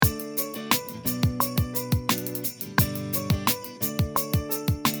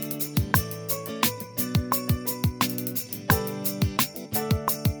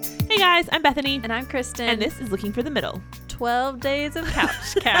guys, I'm Bethany. And I'm Kristen. And this is Looking for the Middle. 12 Days of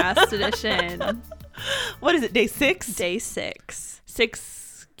Couch Cast edition. What is it, day 6? Day 6.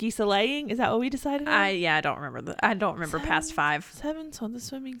 6 geese a laying? Is that what we decided on? I don't remember. I don't remember past 5. 7 swans a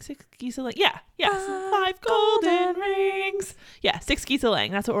swimming, 6 geese a laying. Yeah. 5 golden rings. Yeah, 6 geese a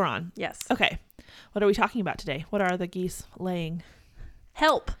laying. That's what we're on. Yes. Okay. What are we talking about today? What are the geese laying?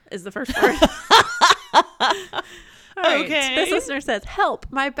 Help is the first word. All right. Okay. This listener says, help,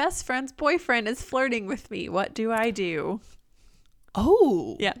 my best friend's boyfriend is flirting with me. What do I do?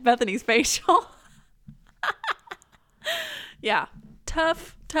 Oh. Yeah, Bethany's facial. Yeah.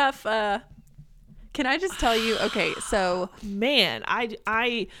 Tough. Can I just tell you, okay, so. Man,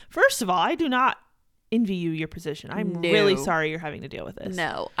 I first of all, I do not envy you your position. I'm really sorry you're having to deal with this.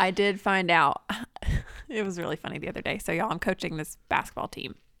 No, I did find out. It was really funny the other day. So y'all, I'm coaching this basketball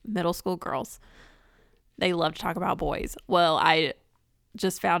team, middle school girls. They love to talk about boys. Well, I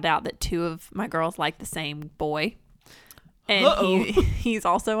just found out that 2 of my girls like the same boy. And he's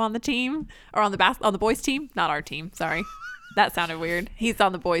also on the team, or on the boys team, not our team. Sorry. That sounded weird. He's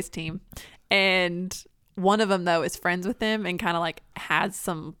on the boys team. And one of them though is friends with him and kind of like has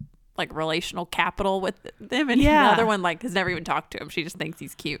some like relational capital with them, and the other one like has never even talked to him. She just thinks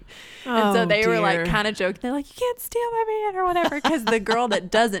he's cute. And so they were like kind of joking. They're like, you can't steal my man or whatever, because the girl that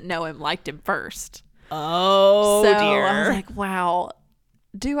doesn't know him liked him first. Oh, so dear. I was like, wow,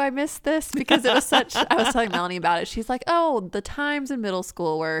 do I miss this? Because it was such, I was telling Melanie about it. She's like, oh, the times in middle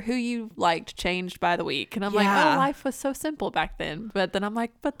school where who you liked changed by the week. And I'm like, oh, life was so simple back then. But then I'm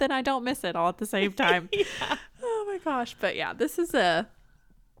like, but then I don't miss it all at the same time. Oh my gosh. But yeah, this is a,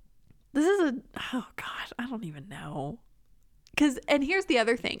 oh gosh, I don't even know. And here's the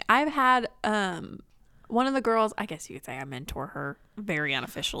other thing. I've had, one of the girls, I guess you could say I mentor her very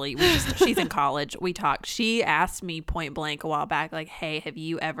unofficially. She's in college. We talked. She asked me point blank a while back, like, hey, have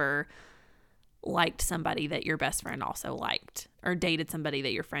you ever liked somebody that your best friend also liked, or dated somebody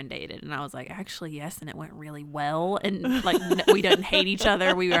that your friend dated? And I was like, actually, yes. And it went really well. And like, we didn't hate each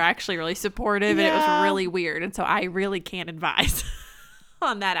other. We were actually really supportive, and it was really weird. And so I really can't advise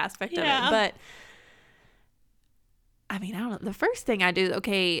on that aspect of it. But I mean, I don't know. The first thing I do,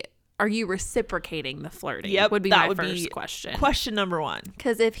 okay, are you reciprocating the flirting? Yep, would be my first question. Question number 1.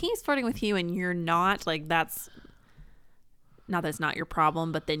 Because if he's flirting with you and you're not, like, that's not that it's not your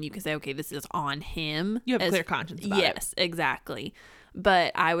problem, but then you can say, okay, this is on him. You have a clear conscience about it. Yes, exactly.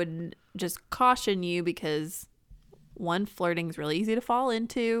 But I would just caution you, because one, flirting is really easy to fall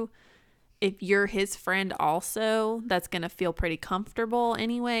into. If you're his friend also, that's going to feel pretty comfortable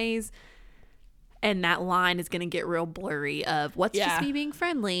anyways. And that line is going to get real blurry of what's just me being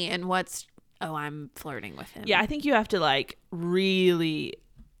friendly and what's, oh, I'm flirting with him. Yeah, I think you have to like really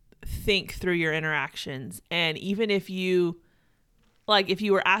think through your interactions. And even if you, like, if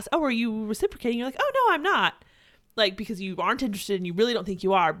you were asked, oh, are you reciprocating? You're like, oh, no, I'm not. Like, because you aren't interested and you really don't think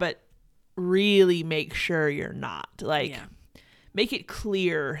you are, but really make sure you're not. Like, make it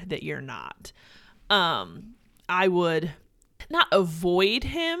clear that you're not. I would not avoid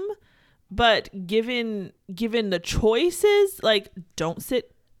him, but given the choices, like, don't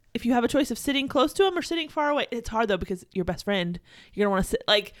sit, if you have a choice of sitting close to him or sitting far away. It's hard though, because your best friend, you're gonna want to sit,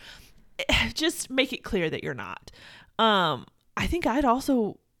 like, just make it clear that you're not. I think I'd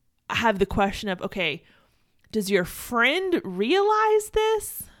also have the question of, okay, does your friend realize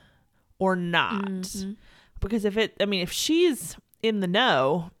this or not? Mm-hmm. Because if she's in the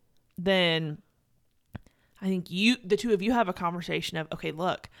know, then I think the 2 of you have a conversation of, okay,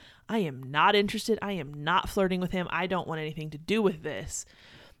 look, I am not interested. I am not flirting with him. I don't want anything to do with this.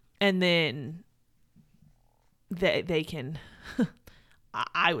 And then they can,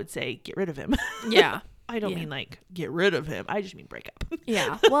 I would say, get rid of him. Yeah. I don't mean like get rid of him. I just mean break up.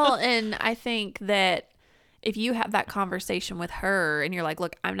 Yeah. Well, and I think that if you have that conversation with her and you're like,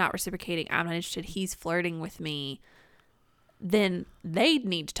 look, I'm not reciprocating, I'm not interested, he's flirting with me, then they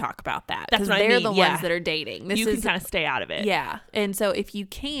need to talk about that, because they're the ones that are dating. You can kind of stay out of it. Yeah. And so if you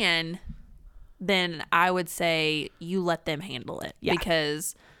can, then I would say you let them handle it. Yeah.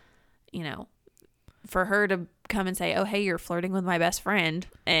 Because, for her to come and say, oh, hey, you're flirting with my best friend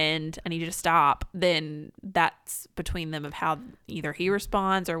and I need you to stop, then that's between them of how either he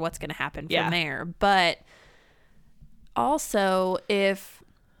responds or what's going to happen from there. But also, if,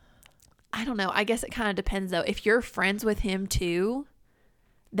 I don't know, I guess it kind of depends though. If you're friends with him too,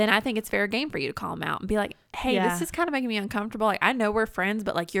 then I think it's fair game for you to call him out and be like, hey, this is kind of making me uncomfortable. Like, I know we're friends,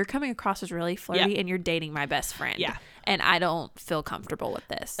 but like, you're coming across as really flirty and you're dating my best friend. Yeah. And I don't feel comfortable with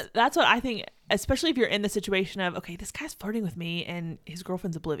this. That's what I think, especially if you're in the situation of, okay, this guy's flirting with me and his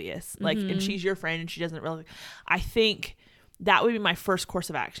girlfriend's oblivious. Like, and she's your friend and she doesn't really, I think that would be my first course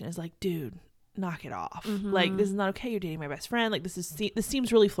of action, is like, dude, knock it off. Like, this is not okay. You're dating my best friend. Like, this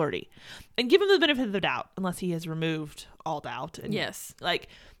seems really flirty. And give him the benefit of the doubt, unless he has removed all doubt. And Yes. like,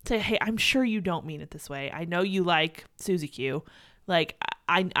 say, hey, I'm sure you don't mean it this way. I know you like Susie Q. Like,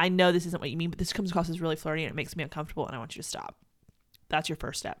 I know this isn't what you mean, but this comes across as really flirty and it makes me uncomfortable and I want you to stop. That's your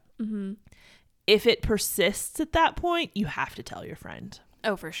first step. If it persists at that point, you have to tell your friend.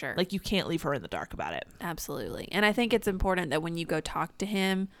 Oh, for sure. Like, you can't leave her in the dark about it. Absolutely. And I think it's important that when you go talk to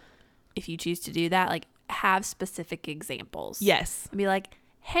him, if you choose to do that, like, have specific examples. Yes. And be like,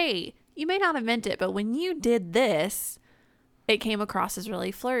 hey, you may not have meant it, but when you did this, it came across as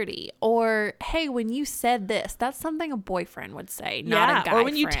really flirty. Or, hey, when you said this, that's something a boyfriend would say, not a guy or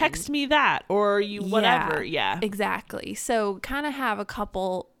when you friend. text me that, or you whatever. Yeah. Exactly. So kind of have a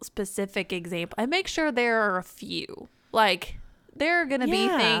couple specific examples and make sure there are a few. Like, there are going to be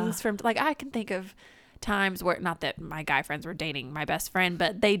things from, like, I can think of times where, not that my guy friends were dating my best friend,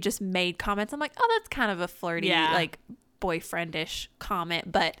 but they just made comments. I'm like, oh, that's kind of a flirty, like, boyfriendish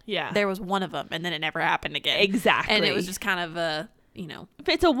comment, but there was one of them and then it never happened again. Exactly. And it was just kind of a, if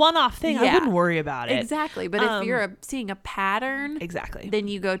it's a one-off thing, I wouldn't worry about it. Exactly. But if you're seeing a pattern, then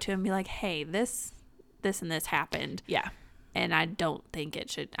you go to him and be like, hey, this and this happened. Yeah. And I don't think it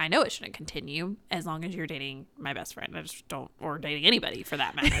should, I know it shouldn't continue as long as you're dating my best friend. I just don't, or dating anybody for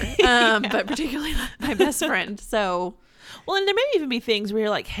that matter. But particularly my best friend. So. Well, and there may even be things where you're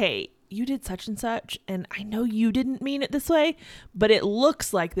like, hey, you did such and such, and I know you didn't mean it this way, but it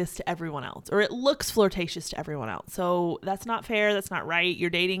looks like this to everyone else, or it looks flirtatious to everyone else. So that's not fair. That's not right. You're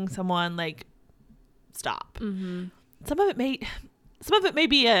dating someone, like, stop. Some of it may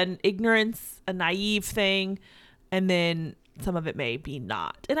be an ignorance, a naive thing, and then some of it may be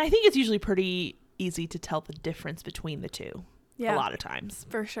not. And I think it's usually pretty easy to tell the difference between the two. A lot of times.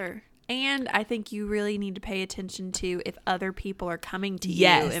 For sure. And I think you really need to pay attention to if other people are coming to you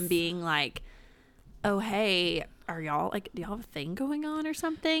and being like, oh, hey, are y'all, like, do y'all have a thing going on or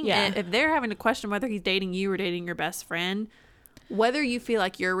something? Yeah. And if they're having to question whether he's dating you or dating your best friend, whether you feel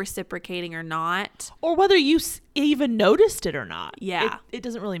like you're reciprocating or not. Or whether you even noticed it or not. Yeah. It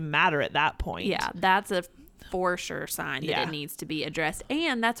doesn't really matter at that point. Yeah, that's a for sure sign that it needs to be addressed.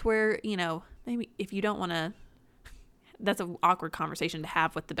 And that's where, maybe if you don't want to, that's an awkward conversation to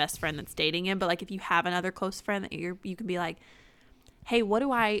have with the best friend that's dating him. But like, if you have another close friend that you can be like, hey, what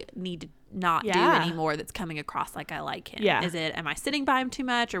do I need to not do anymore that's coming across like I like him? Yeah. Am I sitting by him too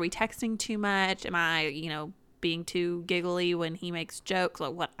much? Are we texting too much? Am I, being too giggly when he makes jokes?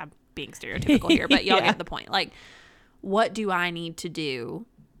 Like, what, I'm being stereotypical here, but y'all get the point. Like, what do I need to do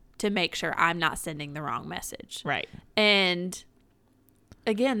to make sure I'm not sending the wrong message? Right. And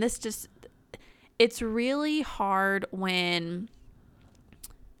again, it's really hard when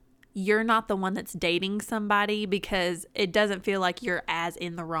you're not the one that's dating somebody because it doesn't feel like you're as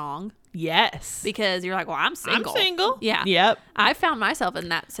in the wrong. Yes. Because you're like, well, I'm single. I'm single. Yeah. Yep. I found myself in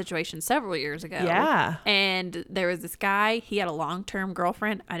that situation several years ago. Yeah. And there was this guy, he had a long-term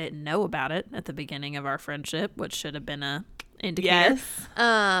girlfriend. I didn't know about it at the beginning of our friendship, which should have been a indicator.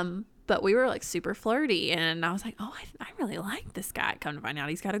 Yes. But we were like super flirty and I was like, oh, I really like this guy. Come to find out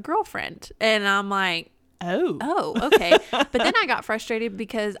he's got a girlfriend. And I'm like, oh, okay. But then I got frustrated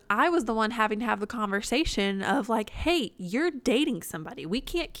because I was the one having to have the conversation of like, hey, you're dating somebody. We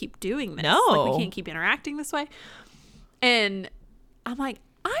can't keep doing this. No. Like, we can't keep interacting this way. And I'm like,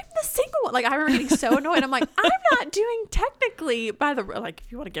 I'm the single one. Like, I remember getting so annoyed. I'm like, I'm not doing technically like,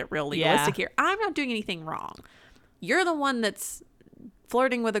 if you want to get real legalistic here, I'm not doing anything wrong. You're the one that's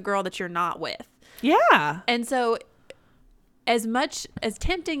flirting with a girl that you're not with. Yeah. And so as much as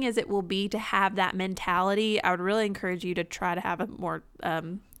tempting as it will be to have that mentality, I would really encourage you to try to have a more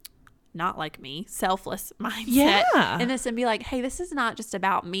not like me, selfless mindset in this and be like, hey, this is not just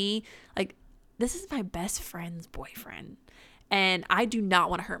about me. Like, this is my best friend's boyfriend. And I do not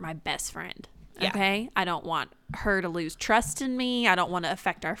want to hurt my best friend. Okay? I don't want her to lose trust in me. I don't want to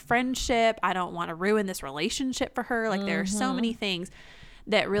affect our friendship. I don't want to ruin this relationship for her. Like, there are so many things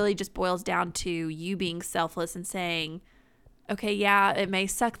that really just boils down to you being selfless and saying, okay, yeah, it may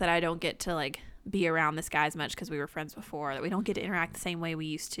suck that I don't get to like be around this guy as much because we were friends before, that we don't get to interact the same way we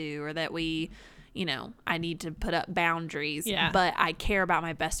used to, or that we, I need to put up boundaries, but I care about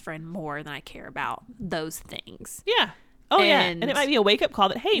my best friend more than I care about those things. Yeah. Oh, and it might be a wake-up call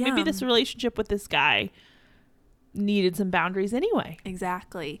that, hey, maybe this relationship with this guy needed some boundaries anyway.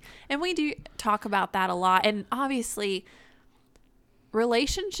 Exactly. And we do talk about that a lot. And obviously,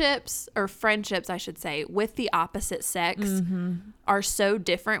 relationships or friendships, I should say, with the opposite sex are so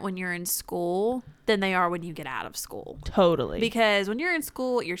different when you're in school than they are when you get out of school. Totally. Because when you're in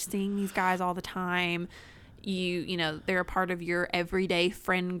school, you're seeing these guys all the time. You know, they're a part of your everyday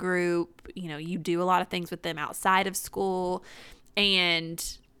friend group. You know, you do a lot of things with them outside of school,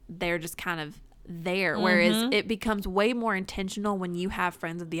 and they're just kind of there. Whereas it becomes way more intentional when you have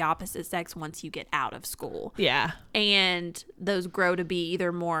friends of the opposite sex once you get out of school. Yeah. And those grow to be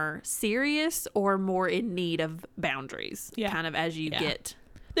either more serious or more in need of boundaries. Yeah. Kind of as you get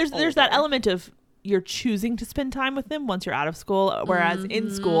There's that older. element of you're choosing to spend time with them once you're out of school, whereas in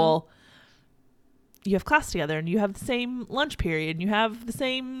school you have class together and you have the same lunch period and you have the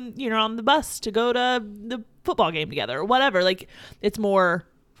same, you know, on the bus to go to the football game together or whatever. Like, it's more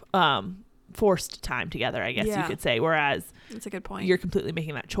forced time together, I guess you could say, whereas That's a good point. you're completely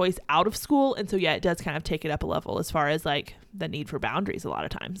making that choice out of school. And so yeah, it does kind of take it up a level as far as like the need for boundaries a lot of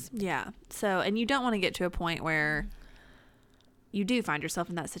times. Yeah. So, and you don't want to get to a point where you do find yourself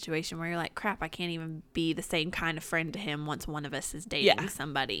in that situation where you're like, crap, I can't even be the same kind of friend to him once one of us is dating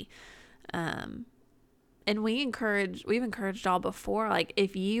somebody. And we've encouraged all before, like,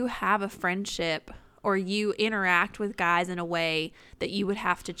 if you have a friendship or you interact with guys in a way that you would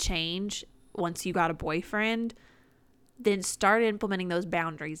have to change once you got a boyfriend, then start implementing those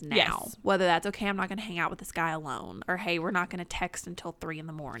boundaries now. Yes. Whether that's, okay, I'm not going to hang out with this guy alone, or hey, we're not going to text until 3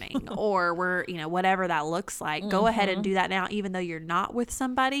 a.m, or we're, you know, whatever that looks like. Go ahead and do that now, even though you're not with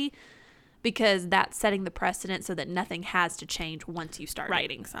somebody, because that's setting the precedent so that nothing has to change once you start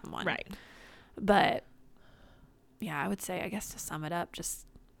dating someone. Right. But yeah, I would say, I guess to sum it up, just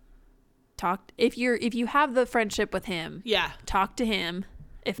talk. If you have the friendship with him, talk to him.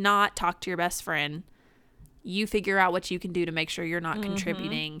 If not, talk to your best friend. You figure out what you can do to make sure you're not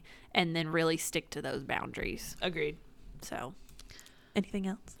contributing, and then really stick to those boundaries. Agreed. So, anything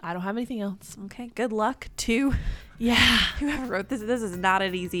else? I don't have anything else. Okay. Good luck to whoever wrote this. This is not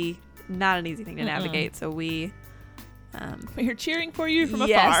an easy thing to navigate. So we're cheering for you from afar.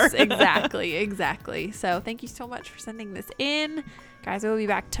 Yes, exactly. So thank you so much for sending this in. Guys, we'll be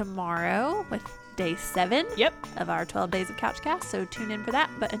back tomorrow with day 7 of our 12 Days of Couchcast. So tune in for that.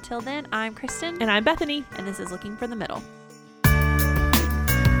 But until then, I'm Kristen. And I'm Bethany. And this is Looking for the Middle.